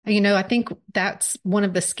I think that's one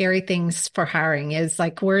of the scary things for hiring is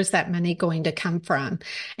like, where's that money going to come from?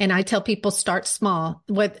 And I tell people start small.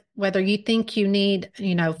 Whether you think you need,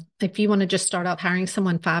 if you want to just start out hiring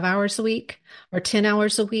someone 5 hours a week or 10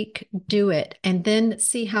 hours a week, do it. And then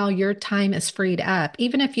see how your time is freed up,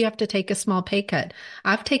 even if you have to take a small pay cut.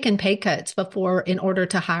 I've taken pay cuts before in order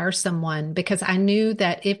to hire someone because I knew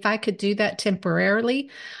that if I could do that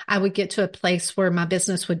temporarily, I would get to a place where my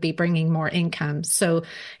business would be bringing more income. So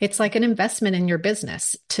it's like an investment in your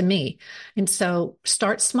business to me. And so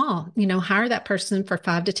start small, hire that person for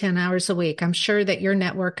 5 to 10 hours a week. I'm sure that your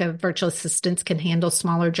network of virtual assistants can handle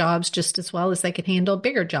smaller jobs just as well as they can handle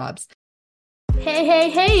bigger jobs. Hey, hey,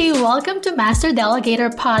 hey! Welcome to Master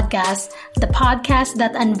Delegator Podcast, the podcast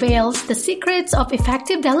that unveils the secrets of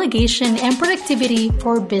effective delegation and productivity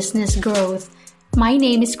for business growth. My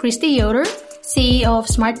name is Christy Yoder, CEO of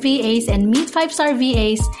Smart VAs and Meet 5-Star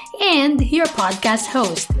VAs, and your podcast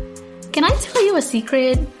host. Can I tell you a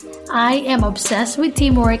secret? I am obsessed with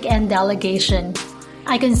teamwork and delegation.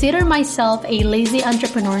 I consider myself a lazy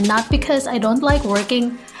entrepreneur not because I don't like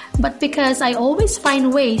working, but because I always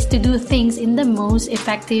find ways to do things in the most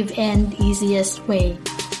effective and easiest way.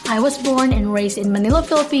 I was born and raised in Manila,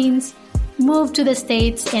 Philippines, moved to the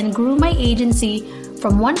States, and grew my agency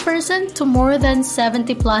from one person to more than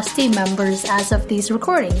 70 plus team members as of this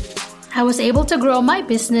recording. I was able to grow my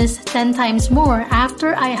business 10 times more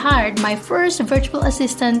after I hired my first virtual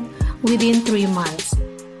assistant within 3 months.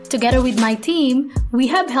 Together with my team, we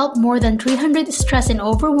have helped more than 300 stressed and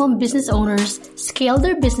overwhelmed business owners scale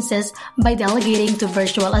their businesses by delegating to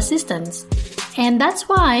virtual assistants. And that's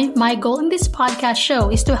why my goal in this podcast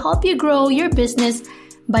show is to help you grow your business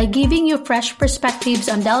by giving you fresh perspectives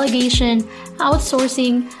on delegation,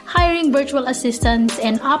 outsourcing, hiring virtual assistants,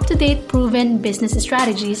 and up-to-date proven business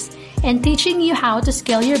strategies, and teaching you how to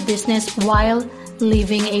scale your business while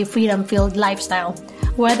living a freedom-filled lifestyle.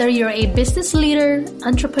 Whether you're a business leader,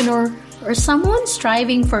 entrepreneur, or someone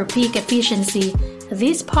striving for peak efficiency,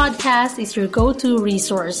 this podcast is your go-to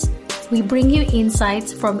resource. We bring you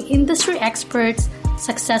insights from industry experts,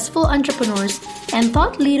 successful entrepreneurs, and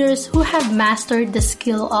thought leaders who have mastered the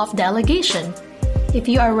skill of delegation. If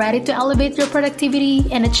you are ready to elevate your productivity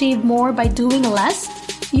and achieve more by doing less,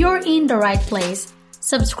 you're in the right place.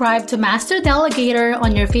 Subscribe to Master Delegator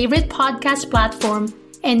on your favorite podcast platform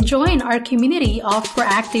and join our community of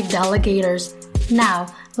proactive delegators. Now,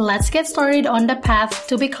 let's get started on the path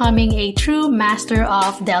to becoming a true master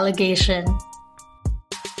of delegation.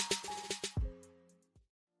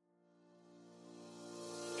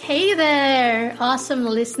 Hey there, awesome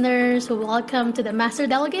listeners. Welcome to the Master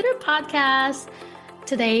Delegator Podcast.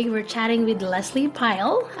 Today, we're chatting with Lesley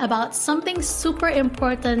Pyle about something super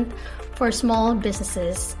important for small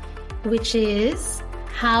businesses, which is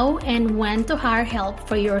how and when to hire help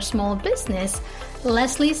for your small business.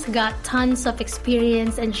 Lesley's got tons of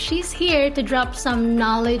experience and she's here to drop some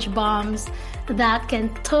knowledge bombs that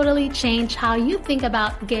can totally change how you think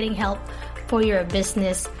about getting help for your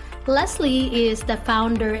business. Lesley is the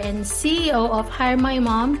founder and CEO of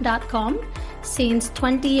HireMyMom.com. Since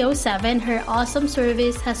 2007, her awesome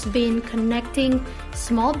service has been connecting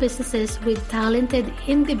small businesses with talented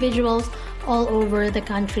individuals all over the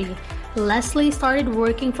country. Lesley started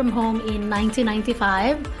working from home in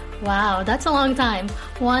 1995. Wow, that's a long time.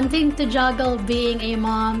 Wanting to juggle being a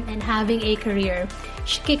mom and having a career.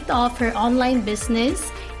 She kicked off her online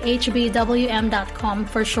business, HBWM.com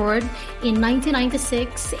for short, in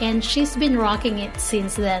 1996, and she's been rocking it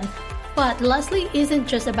since then. But Lesley isn't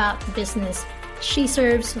just about business. She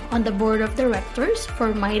serves on the board of directors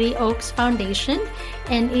for Mighty Oaks Foundation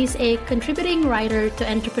and is a contributing writer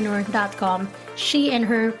to Entrepreneur.com. She and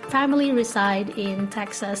her family reside in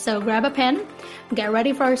Texas. So grab a pen, get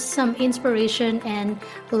ready for some inspiration, and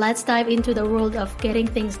let's dive into the world of getting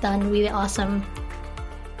things done with awesome.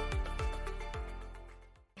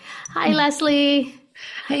 Hi, Lesley.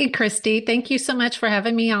 Hey, Christy. Thank you so much for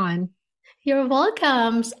having me on. You're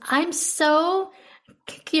welcome. I'm so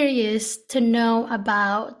curious to know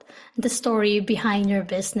about the story behind your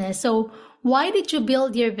business. So why did you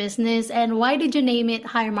build your business and why did you name it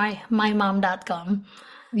HireMyMom.com?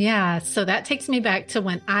 Yeah, so that takes me back to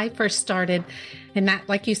when I first started, and that,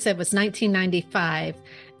 like you said, was 1995.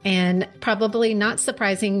 And probably not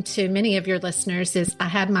surprising to many of your listeners is I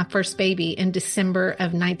had my first baby in December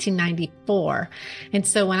of 1994. And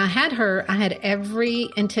so when I had her, I had every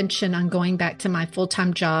intention on going back to my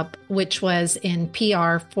full-time job, which was in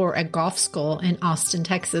PR for a golf school in Austin,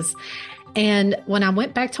 Texas. And when I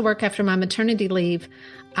went back to work after my maternity leave,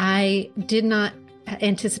 I did not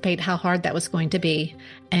anticipate how hard that was going to be.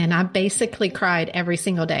 And I basically cried every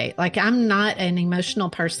single day. Like, I'm not an emotional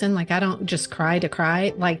person. Like, I don't just cry to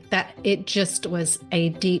cry like that. It just was a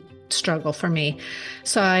deep struggle for me.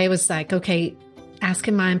 So I was like, okay,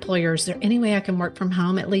 asking my employer, is there any way I can work from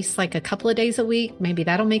home at least like a couple of days a week? Maybe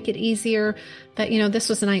that'll make it easier. But, this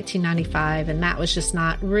was 1995 and that was just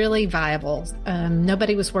not really viable.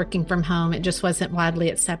 Nobody was working from home. It just wasn't widely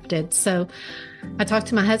accepted. So I talked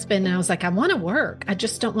to my husband and I was like, I want to work. I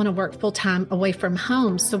just don't want to work full time away from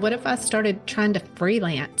home. So what if I started trying to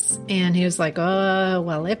freelance? And he was like, oh,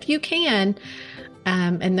 well, if you can.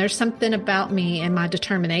 And there's something about me and my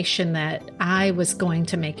determination that I was going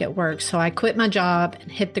to make it work. So I quit my job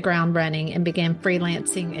and hit the ground running and began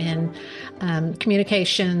freelancing in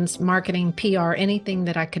communications, marketing, PR, anything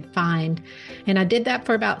that I could find. And I did that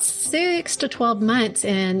for about 6 to 12 months.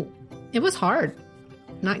 And it was hard.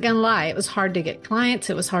 Not going to lie. It was hard to get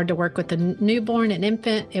clients. It was hard to work with a newborn and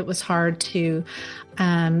infant. It was hard to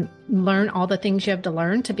learn all the things you have to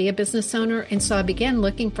learn to be a business owner. And so I began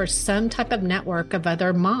looking for some type of network of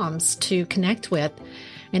other moms to connect with.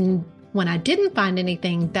 And when I didn't find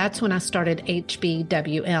anything, that's when I started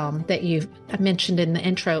HBWM that you mentioned in the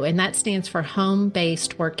intro. And that stands for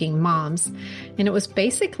Home-Based Working Moms. And it was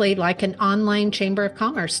basically like an online chamber of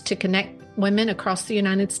commerce to connect women across the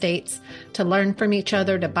United States to learn from each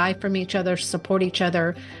other, to buy from each other, support each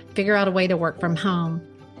other, figure out a way to work from home.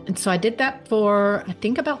 And so I did that for, I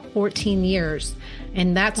think, about 14 years.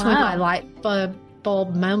 And that's when my light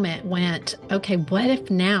bulb moment went, okay, what if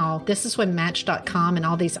now, this is when Match.com and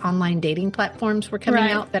all these online dating platforms were coming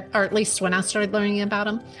out, that, or at least when I started learning about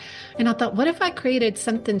them. And I thought, what if I created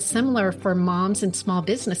something similar for moms and small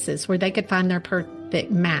businesses where they could find their perfect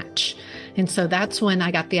match? And so that's when I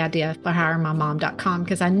got the idea for HireMyMom.com,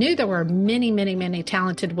 because I knew there were many, many, many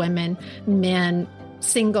talented women, men,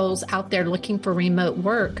 singles out there looking for remote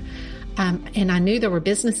work. And I knew there were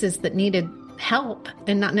businesses that needed help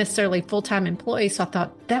and not necessarily full-time employees. So I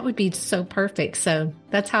thought that would be so perfect. So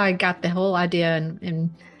that's how I got the whole idea. And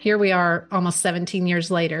here we are almost 17 years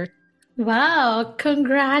later. Wow.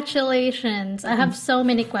 Congratulations. I have so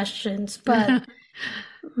many questions, but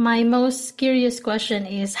my most curious question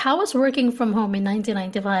is, how was working from home in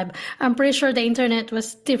 1995? I'm pretty sure the internet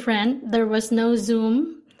was different. There was no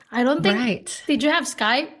Zoom. I don't think, did you have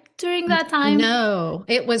Skype during that time? No,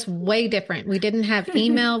 it was way different. We didn't have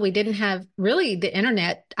email. We didn't have really the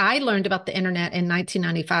internet. I learned about the internet in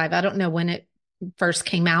 1995. I don't know when it first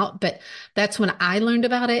came out, but that's when I learned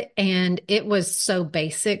about it. And it was so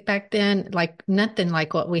basic back then, like nothing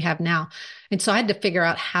like what we have now. And so I had to figure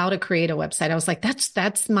out how to create a website. I was like,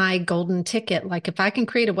 that's my golden ticket. Like if I can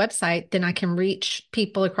create a website, then I can reach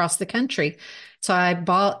people across the country.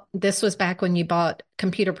 So this was back when you bought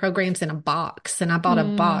computer programs in a box, and I bought a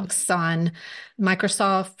box on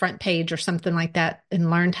Microsoft Front Page or something like that and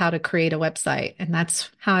learned how to create a website. And that's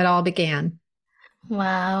how it all began.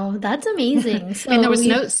 Wow, that's amazing. So and there was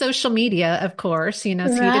no social media, of course, so you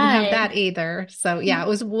didn't have that either. So yeah, it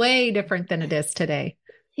was way different than it is today.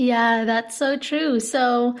 Yeah, that's so true.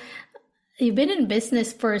 So you've been in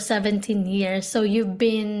business for 17 years. So you've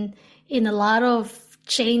been in a lot of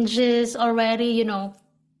changes already,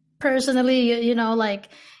 personally,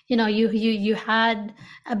 you had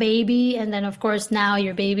a baby, and then of course now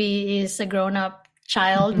your baby is a grown-up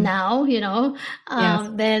child now, Yes.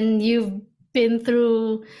 Then you've been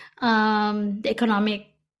through the economic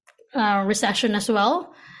recession as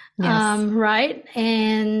well. Yes. Right.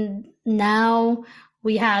 And now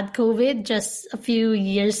we had COVID just a few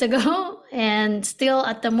years ago, and still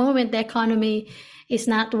at the moment, the economy is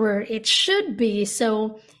not where it should be.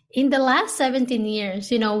 So in the last 17 years,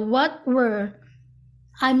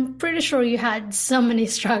 I'm pretty sure you had so many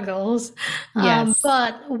struggles. Yes.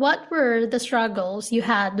 But what were the struggles you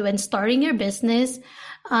had when starting your business,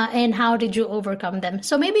 and how did you overcome them?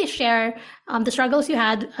 So maybe share the struggles you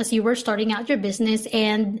had as you were starting out your business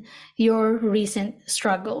and your recent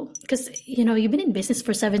struggle. Because, you've been in business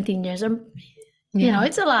for 17 years.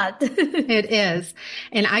 It's a lot. It is.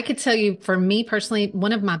 And I could tell you, for me personally,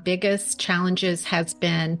 one of my biggest challenges has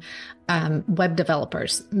been web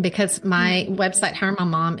developers, because my website, Hire My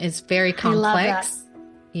Mom, is very complex. I love that.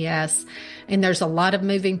 Yes. And there's a lot of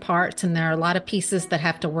moving parts, and there are a lot of pieces that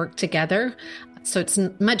have to work together. So it's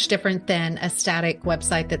much different than a static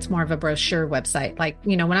website that's more of a brochure website. Like,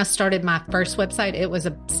 when I started my first website, it was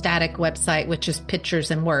a static website, which is pictures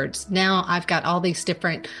and words. Now I've got all these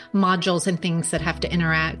different modules and things that have to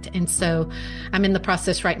interact. And so I'm in the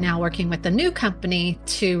process right now working with a new company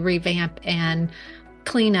to revamp and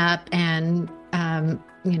clean up and,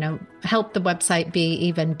 help the website be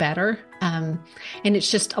even better. And it's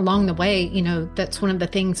just along the way, that's one of the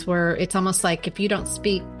things where it's almost like if you don't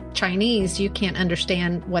speak Chinese, you can't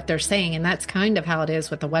understand what they're saying. And that's kind of how it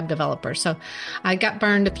is with a web developer. So I got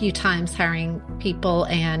burned a few times hiring people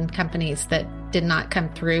and companies that did not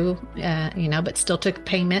come through, but still took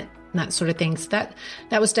payment and that sort of thing. So that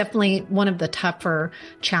was definitely one of the tougher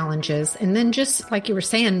challenges. And then just like you were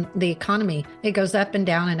saying, the economy, it goes up and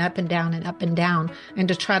down and up and down and up and down. And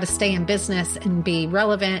to try to stay in business and be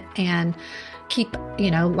relevant and keep,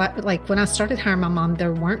 like when I started hiring my mom,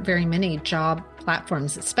 there weren't very many job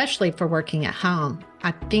platforms, especially for working at home.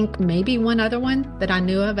 I think maybe one other one that I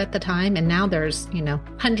knew of at the time. And now there's,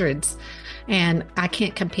 hundreds. And I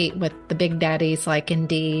can't compete with the big daddies like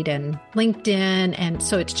Indeed and LinkedIn. And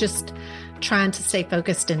so it's just trying to stay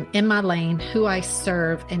focused in my lane, who I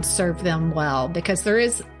serve, and serve them well, because there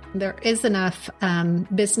is enough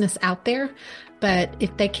business out there. But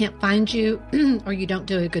if they can't find you or you don't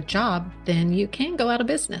do a good job, then you can go out of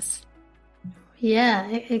business. Yeah,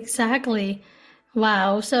 exactly.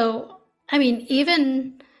 Wow. So,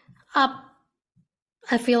 even up,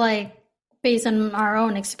 I feel like based on our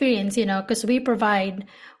own experience, because we provide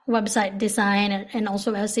website design and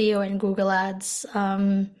also SEO and Google Ads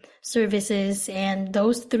services. And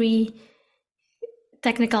those three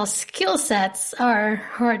technical skill sets are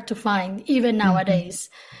hard to find even nowadays,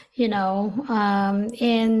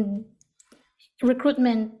 and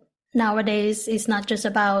recruitment nowadays is not just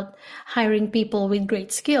about hiring people with great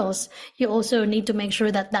skills. You also need to make sure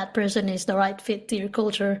that that person is the right fit to your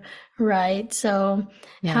culture, right? So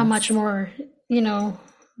yes. How much more,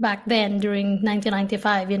 back then during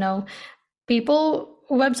 1995,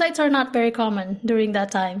 websites are not very common during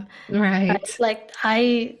that time. Right. Like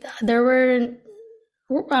there were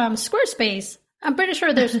Squarespace. I'm pretty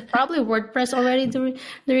sure there's probably WordPress already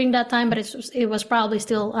during that time, but it was probably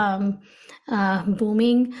still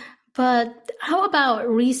booming. But how about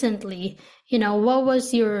recently? What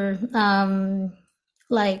was your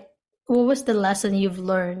what was the lesson you've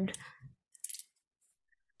learned?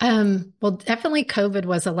 Well, definitely COVID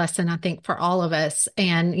was a lesson, I think, for all of us.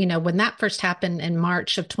 And, when that first happened in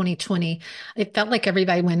March of 2020, it felt like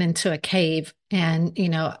everybody went into a cave and,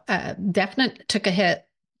 definitely took a hit.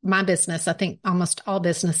 My business, I think almost all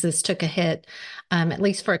businesses took a hit, at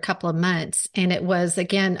least for a couple of months. And it was,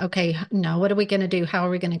 again, okay, what are we going to do? How are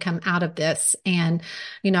we going to come out of this? And,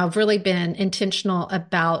 I've really been intentional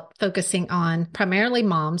about focusing on primarily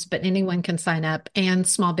moms, but anyone can sign up, and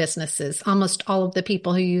small businesses. Almost all of the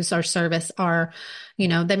people who use our service are,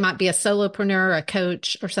 they might be a solopreneur, a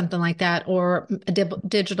coach, or something like that, or a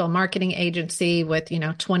digital marketing agency with,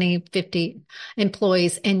 20, 50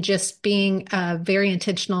 employees, and just being very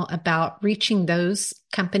intentional about reaching those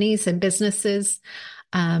companies and businesses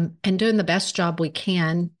and doing the best job we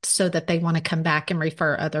can so that they want to come back and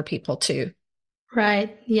refer other people too.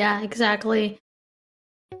 Right. Yeah, exactly.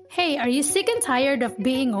 Hey, are you sick and tired of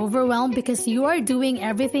being overwhelmed because you are doing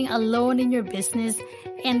everything alone in your business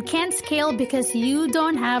and can't scale because you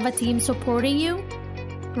don't have a team supporting you?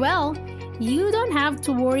 Well, you don't have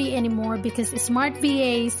to worry anymore, because Smart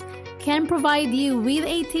VAs can provide you with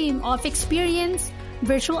a team of experienced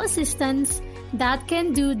virtual assistants that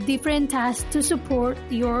can do different tasks to support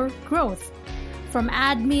your growth. From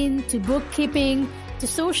admin to bookkeeping to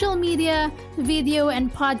social media, video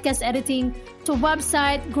and podcast editing to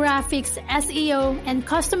website, graphics, SEO, and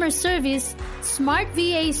customer service, Smart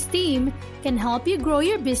VA's team can help you grow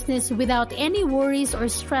your business without any worries or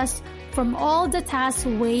stress from all the tasks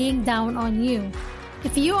weighing down on you.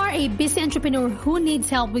 If you are a busy entrepreneur who needs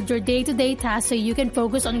help with your day-to-day tasks so you can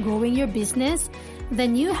focus on growing your business,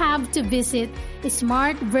 then you have to visit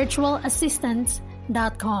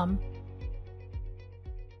smartvirtualassistants.com.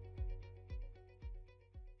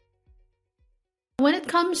 When it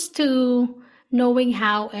comes to knowing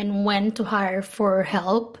how and when to hire for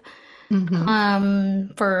help,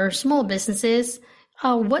 for small businesses,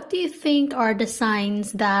 what do you think are the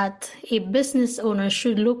signs that a business owner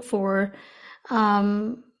should look for,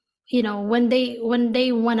 when they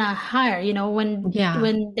want to hire, when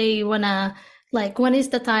they want to, when is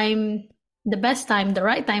the time, the best time, the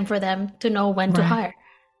right time for them to know when to hire?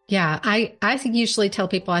 Yeah, I usually tell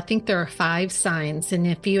people, I think there are 5 signs. And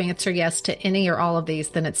if you answer yes to any or all of these,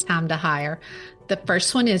 then it's time to hire. The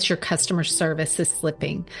first one is your customer service is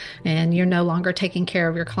slipping and you're no longer taking care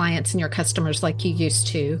of your clients and your customers like you used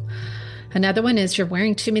to. Another one is you're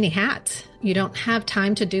wearing too many hats. You don't have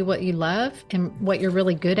time to do what you love and what you're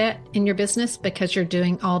really good at in your business because you're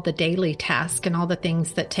doing all the daily tasks and all the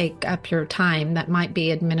things that take up your time. That might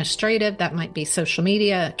be administrative, that might be social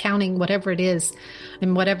media, accounting, whatever it is,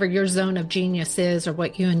 and whatever your zone of genius is or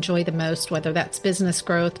what you enjoy the most, whether that's business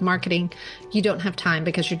growth, marketing, you don't have time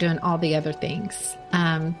because you're doing all the other things.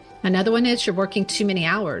 Another one is you're working too many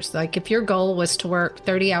hours. Like if your goal was to work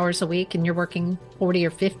 30 hours a week and you're working 40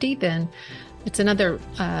 or 50, then it's another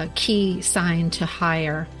key sign to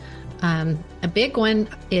hire. A big one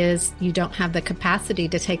is you don't have the capacity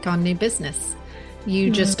to take on new business.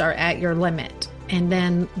 You just are at your limit. And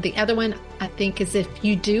then the other one, I think, is if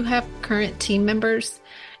you do have current team members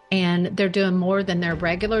and they're doing more than their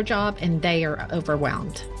regular job and they are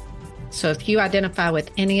overwhelmed. So if you identify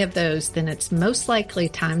with any of those, then it's most likely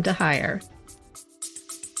time to hire.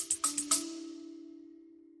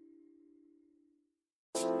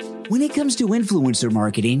 When it comes to influencer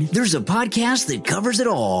marketing, there's a podcast that covers it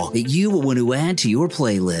all that you will want to add to your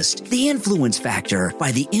playlist. The Influence Factor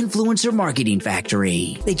by the Influencer Marketing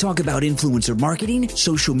Factory. They talk about influencer marketing,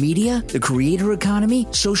 social media, the creator economy,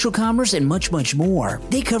 social commerce, and much, much more.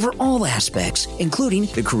 They cover all aspects, including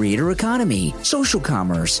the creator economy, social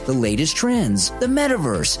commerce, the latest trends, the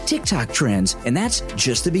metaverse, TikTok trends, and that's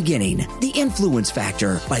just the beginning. The Influence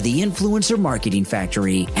Factor by the Influencer Marketing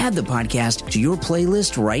Factory. Add the podcast to your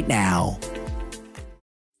playlist right now.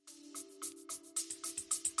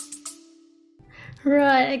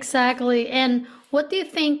 Right, exactly. And what do you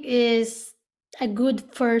think is a good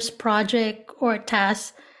first project or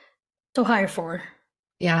task to hire for?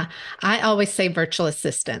 Yeah, I always say virtual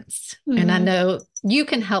assistants, and I know you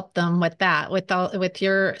can help them with that, with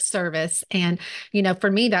your service. And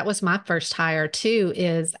for me, that was my first hire too.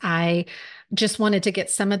 Is I just wanted to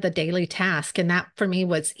get some of the daily tasks, and that for me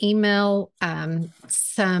was email,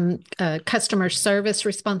 some customer service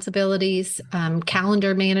responsibilities,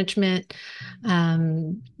 calendar management.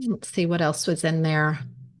 Let's see what else was in there.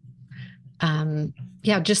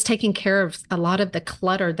 Just taking care of a lot of the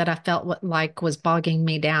clutter that I felt like was bogging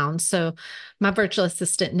me down. So my virtual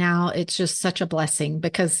assistant now, it's just such a blessing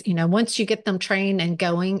because, once you get them trained and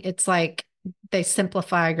going, it's like they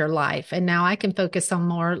simplify your life. And now I can focus on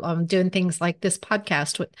more on doing things like this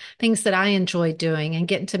podcast with things that I enjoy doing and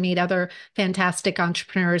getting to meet other fantastic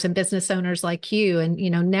entrepreneurs and business owners like you and,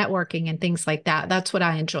 networking and things like that. That's what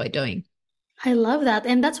I enjoy doing. I love that.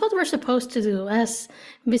 And that's what we're supposed to do as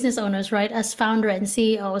business owners, right? As founder and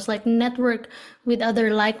CEOs, like network with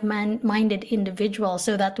other like-minded individuals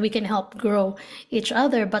so that we can help grow each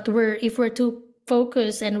other. But if we're too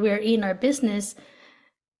focused and we're in our business,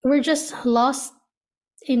 we're just lost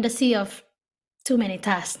in the sea of too many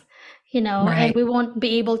tasks, Right. and we won't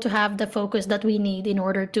be able to have the focus that we need in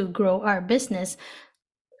order to grow our business.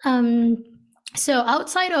 So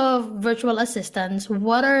outside of virtual assistants,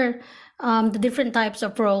 what are the different types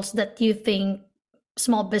of roles that you think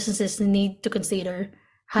small businesses need to consider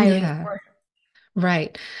hiring for?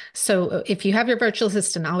 Right. So if you have your virtual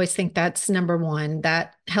assistant, I always think that's number one.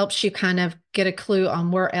 That helps you kind of get a clue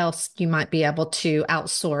on where else you might be able to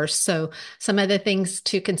outsource. So some of the things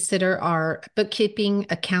to consider are bookkeeping,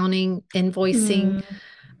 accounting, invoicing,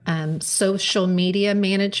 social media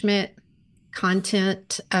management,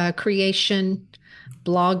 content creation,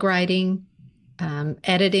 blog writing,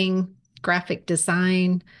 editing, graphic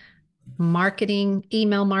design, marketing,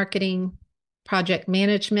 email marketing, project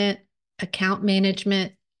management, account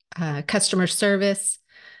management, customer service,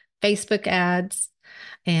 Facebook ads,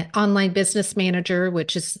 and online business manager,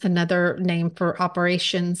 which is another name for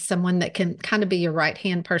operations, someone that can kind of be your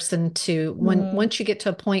right-hand person to once you get to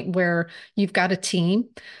a point where you've got a team,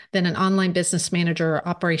 then an online business manager or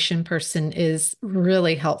operation person is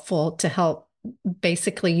really helpful to help.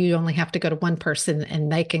 Basically, you only have to go to one person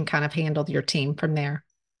and they can kind of handle your team from there.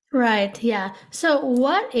 Right. Yeah. So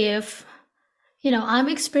what if, I'm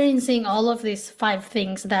experiencing all of these 5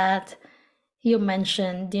 things that you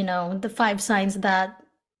mentioned, the 5 signs that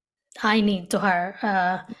I need to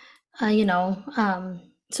hire,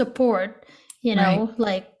 support, Right.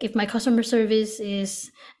 like if my customer service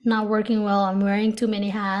is not working well, I'm wearing too many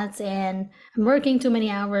hats and I'm working too many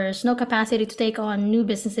hours, no capacity to take on new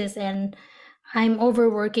businesses, and I'm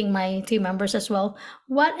overworking my team members as well.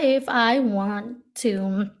 What if I want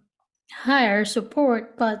to hire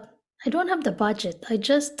support, but I don't have the budget? I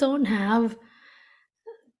just don't have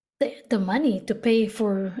the money to pay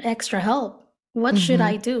for extra help. What should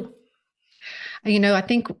I do? I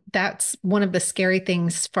think that's one of the scary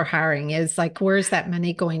things for hiring is like, where's that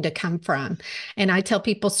money going to come from? And I tell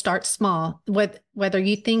people start small with whether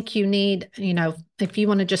you think you need, if you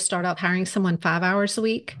want to just start out hiring someone 5 hours a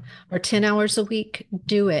week or 10 hours a week,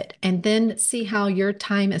 do it. And then see how your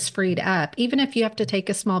time is freed up, even if you have to take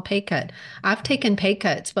a small pay cut. I've taken pay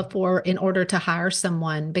cuts before in order to hire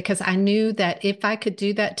someone because I knew that if I could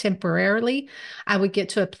do that temporarily, I would get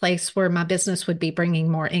to a place where my business would be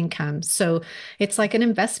bringing more income. So it's like an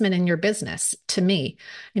investment in your business to me.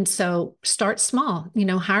 And so start small,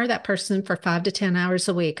 hire that person for 5 to 10 hours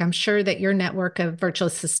a week. I'm sure that your network of virtual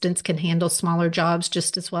assistants can handle smaller jobs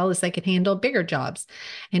just as well as they can handle bigger jobs.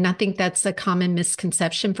 And I think that's a common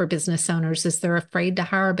misconception for business owners is they're afraid to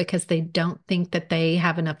hire because they don't think that they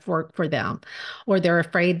have enough work for them, or they're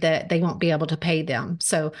afraid that they won't be able to pay them.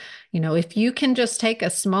 So, if you can just take a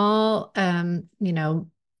small,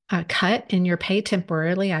 a cut in your pay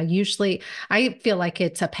temporarily, I feel like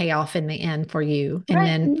it's a payoff in the end for you. And Right.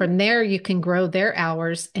 then from there, you can grow their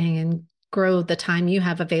hours and grow the time you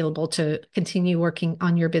have available to continue working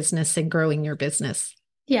on your business and growing your business.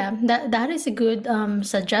 Yeah, that is a good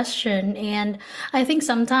suggestion. And I think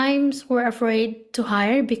sometimes we're afraid to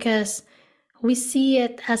hire because we see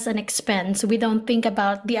it as an expense. We don't think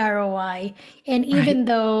about the ROI. And even Right.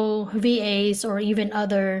 though VAs or even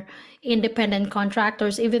other independent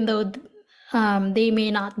contractors, even though they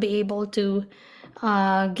may not be able to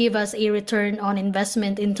give us a return on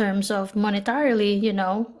investment in terms of monetarily,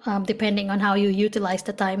 depending on how you utilize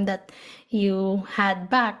the time that you had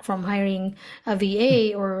back from hiring a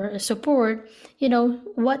VA or a support,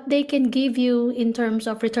 what they can give you in terms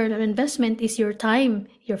of return on investment is your time,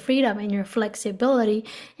 your freedom, and your flexibility.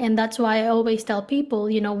 And that's why I always tell people,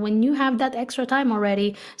 when you have that extra time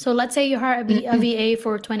already, so let's say you hire a VA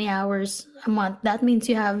for 20 hours a month, that means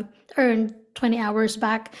you have earned 20 hours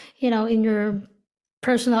back, in your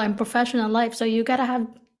personal and professional life. So you gotta have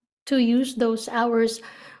to use those hours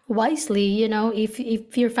wisely.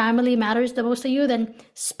 If your family matters the most to you, then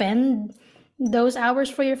spend those hours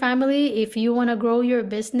for your family. If you want to grow your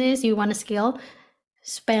business, you want to scale,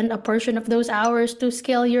 spend a portion of those hours to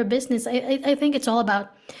scale your business. I think it's all about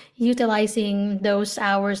utilizing those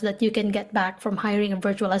hours that you can get back from hiring a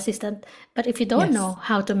virtual assistant. But if you don't know Yes.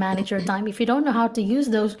 how to manage your time, if you don't know how to use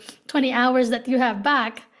those 20 hours that you have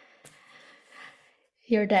back,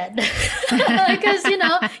 you're dead. Because,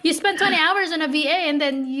 you spent 20 hours on a VA and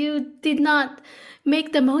then you did not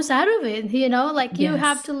make the most out of it. Like you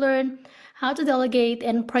have Yes. to learn how to delegate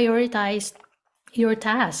and prioritize your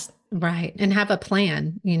tasks. Right. And have a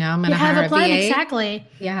plan. I'm going You to have hire a a plan, VA. exactly.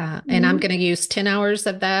 Yeah. And I'm Mhm. going to use 10 hours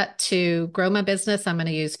of that to grow my business. I'm going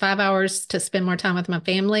to use 5 hours to spend more time with my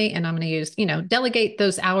family. And I'm going to use, delegate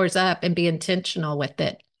those hours up and be intentional with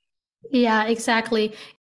it. Yeah, exactly.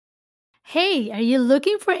 Hey, are you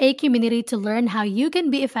looking for a community to learn how you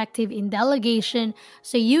can be effective in delegation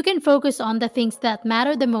so you can focus on the things that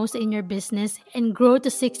matter the most in your business and grow to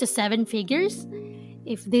 6 to 7 figures?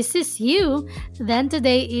 If this is you, then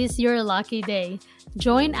today is your lucky day.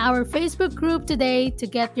 Join our Facebook group today to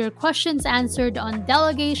get your questions answered on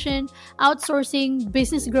delegation, outsourcing,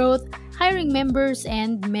 business growth, hiring members,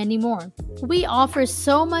 and many more. We offer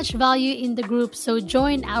so much value in the group, so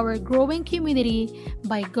join our growing community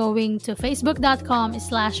by going to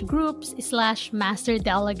facebook.com/groups/master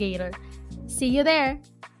delegator. See you there.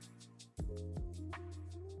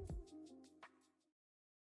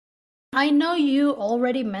 I know you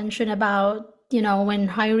already mentioned about, when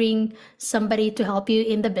hiring somebody to help you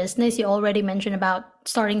in the business, you already mentioned about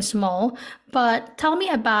starting small. But tell me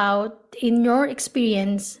about, in your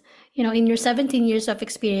experience, in your 17 years of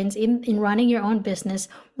experience in running your own business,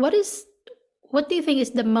 what do you think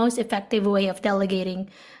is the most effective way of delegating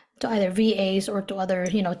to either VAs or to other,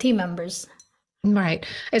 team members? Right.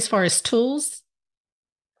 As far as tools,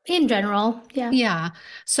 In general, yeah. yeah.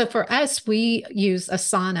 So for us, we use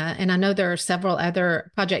Asana, and I know there are several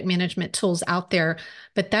other project management tools out there,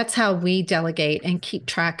 but that's how we delegate and keep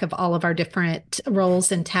track of all of our different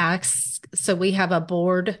roles and tasks. So we have a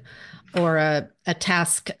board or a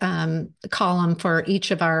task column for each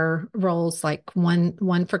of our roles, like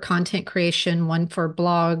one for content creation, one for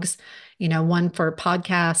blogs, one for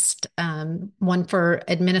podcast, one for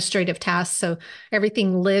administrative tasks. So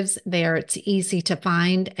everything lives there. It's easy to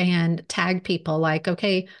find and tag people like,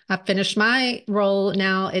 okay, I've finished my role.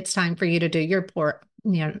 Now it's time for you to do your port,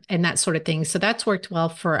 and that sort of thing. So that's worked well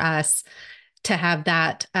for us to have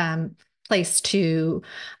that place to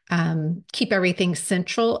keep everything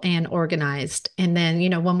central and organized. And then,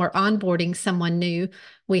 when we're onboarding someone new,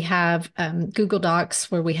 we have Google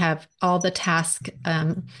Docs where we have all the tasks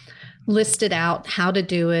listed out, how to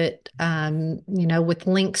do it, with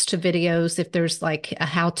links to videos if there's like a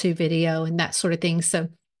how-to video and that sort of thing. So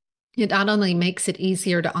It not only makes it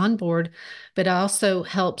easier to onboard, but it also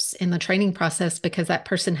helps in the training process because that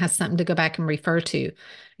person has something to go back and refer to.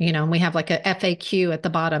 And we have like a FAQ at the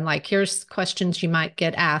bottom, like here's questions you might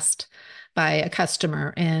get asked by a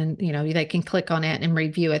customer, and they can click on it and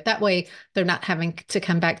review it. That way they're not having to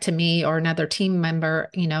come back to me or another team member,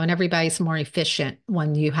 and everybody's more efficient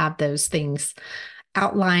when you have those things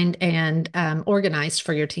outlined and organized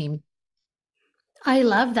for your team. I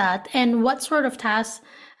love that. And what sort of tasks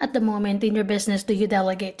at the moment in your business do you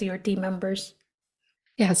delegate to your team members?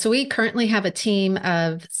 Yeah, so we currently have a team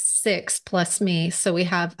of 6 plus me. So we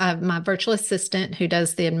have my virtual assistant who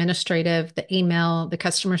does the administrative, the email, the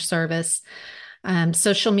customer service,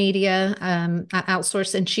 social media. I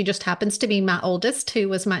outsource, and she just happens to be my oldest, who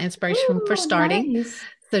was my inspiration for starting. Nice.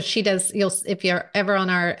 So she does, if you're ever on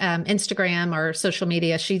our Instagram or social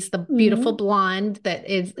media, she's the beautiful blonde that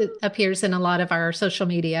appears in a lot of our social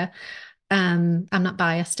media. I'm not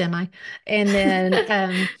biased, am I? And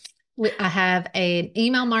then I have an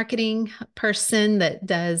email marketing person that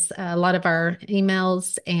does a lot of our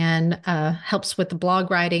emails and helps with the blog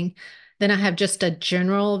writing. Then I have just a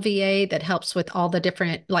general VA that helps with all the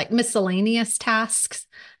different like miscellaneous tasks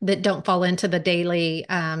that don't fall into the daily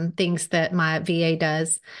things that my VA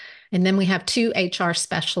does. And then we have 2 HR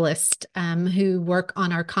specialists who work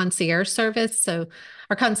on our concierge service. So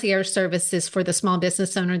our concierge service is for the small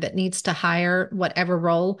business owner that needs to hire whatever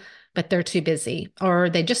role, but they're too busy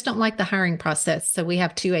or they just don't like the hiring process. So we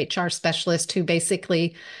have 2 HR specialists who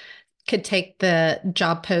basically could take the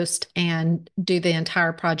job post and do the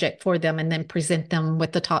entire project for them and then present them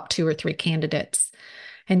with the top 2 or 3 candidates.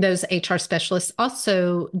 And those HR specialists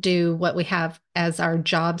also do what we have as our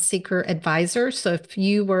job seeker advisor. So if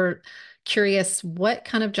you were curious, what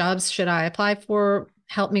kind of jobs should I apply for?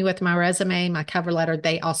 Help me with my resume, my cover letter.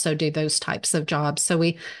 They also do those types of jobs. So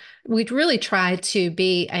we really try to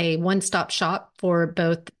be a one-stop shop for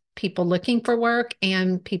both people looking for work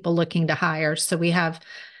and people looking to hire. So we have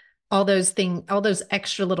all those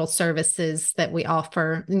extra little services that we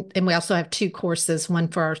offer. And we also have 2 courses, one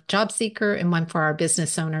for our job seeker and one for our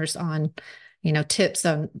business owners on, tips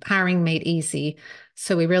on hiring made easy.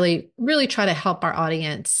 So we really, really try to help our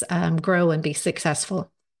audience grow and be successful.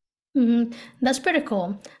 Mm-hmm. That's pretty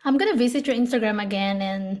cool. I'm gonna visit your Instagram again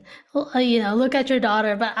and look at your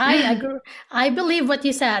daughter. But I agree, I believe what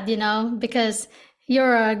you said, because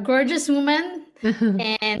you're a gorgeous woman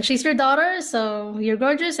and she's your daughter, so you're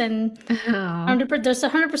gorgeous, and there's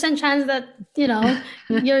 100% chance that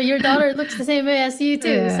your daughter looks the same way as you too.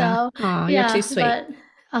 Yeah. So you're too sweet.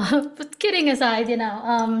 But kidding aside,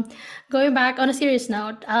 going back on a serious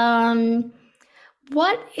note,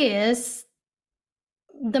 what is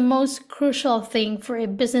the most crucial thing for a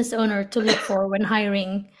business owner to look for when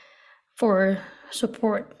hiring for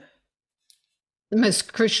support? The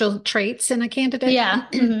most crucial traits in a candidate? Yeah.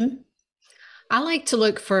 Mm-hmm. I like to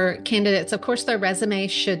look for candidates. Of course, their resume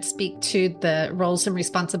should speak to the roles and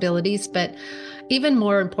responsibilities, but even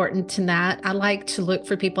more important than that, I like to look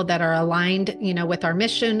for people that are aligned, with our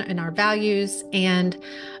mission and our values, and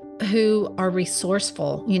who are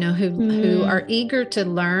resourceful, who are eager to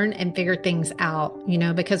learn and figure things out,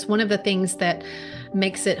 because one of the things that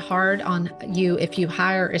makes it hard on you if you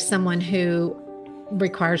hire is someone who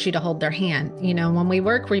requires you to hold their hand. When we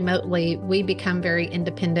work remotely, we become very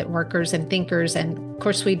independent workers and thinkers. And of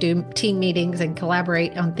course, we do team meetings and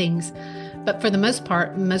collaborate on things. But for the most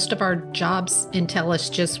part, most of our jobs entail us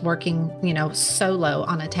just working, solo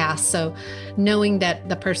on a task. So knowing that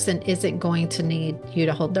the person isn't going to need you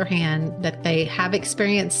to hold their hand, that they have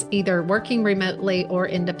experience either working remotely or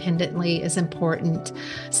independently is important.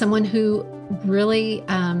 Someone who really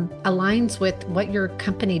aligns with what your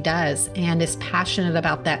company does and is passionate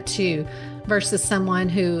about that too, versus someone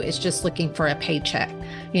who is just looking for a paycheck.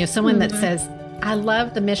 Someone that says, I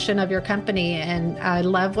love the mission of your company and I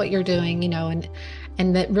love what you're doing,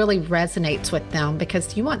 and that really resonates with them,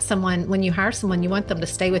 because you want someone, when you hire someone, you want them to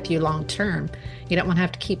stay with you long term. You don't want to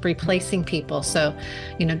have to keep replacing people. So,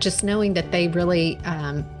 just knowing that they really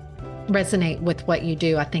resonate with what you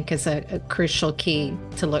do, I think is a crucial key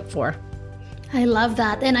to look for. I love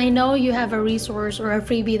that. And I know you have a resource or a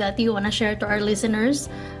freebie that you want to share to our listeners.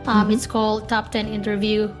 It's called Top 10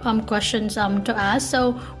 Interview Questions to Ask.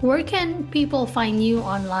 So where can people find you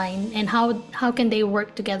online, and how can they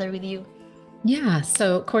work together with you? Yeah.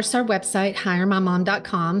 So of course, our website,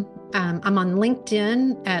 hiremymom.com. I'm on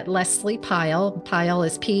LinkedIn at Lesley Pyle. Pyle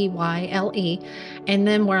is Pyle. And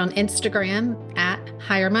then we're on Instagram at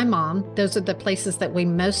Hire My Mom. Those are the places that we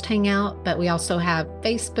most hang out, but we also have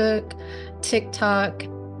Facebook, TikTok,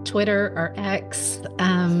 Twitter or X,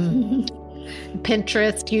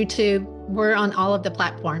 Pinterest, YouTube. We're on all of the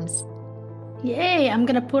platforms. Yay! I'm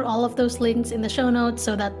going to put all of those links in the show notes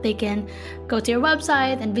so that they can go to your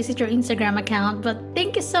website and visit your Instagram account. But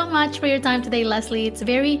thank you so much for your time today, Lesley. It's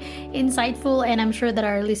very insightful, and I'm sure that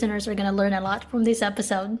our listeners are going to learn a lot from this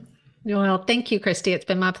episode. Well, thank you, Christy. It's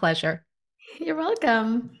been my pleasure. You're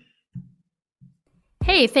welcome.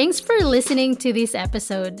 Hey, thanks for listening to this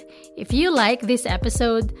episode. If you like this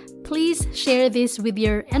episode, please share this with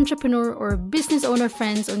your entrepreneur or business owner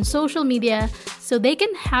friends on social media so they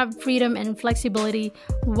can have freedom and flexibility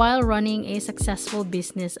while running a successful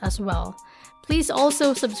business as well. Please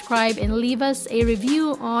also subscribe and leave us a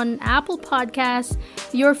review on Apple Podcasts.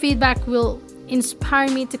 Your feedback will inspire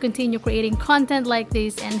me to continue creating content like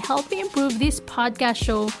this and help me improve this podcast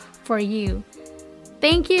show for you.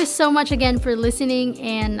 Thank you so much again for listening,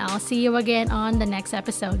 and I'll see you again on the next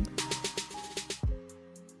episode.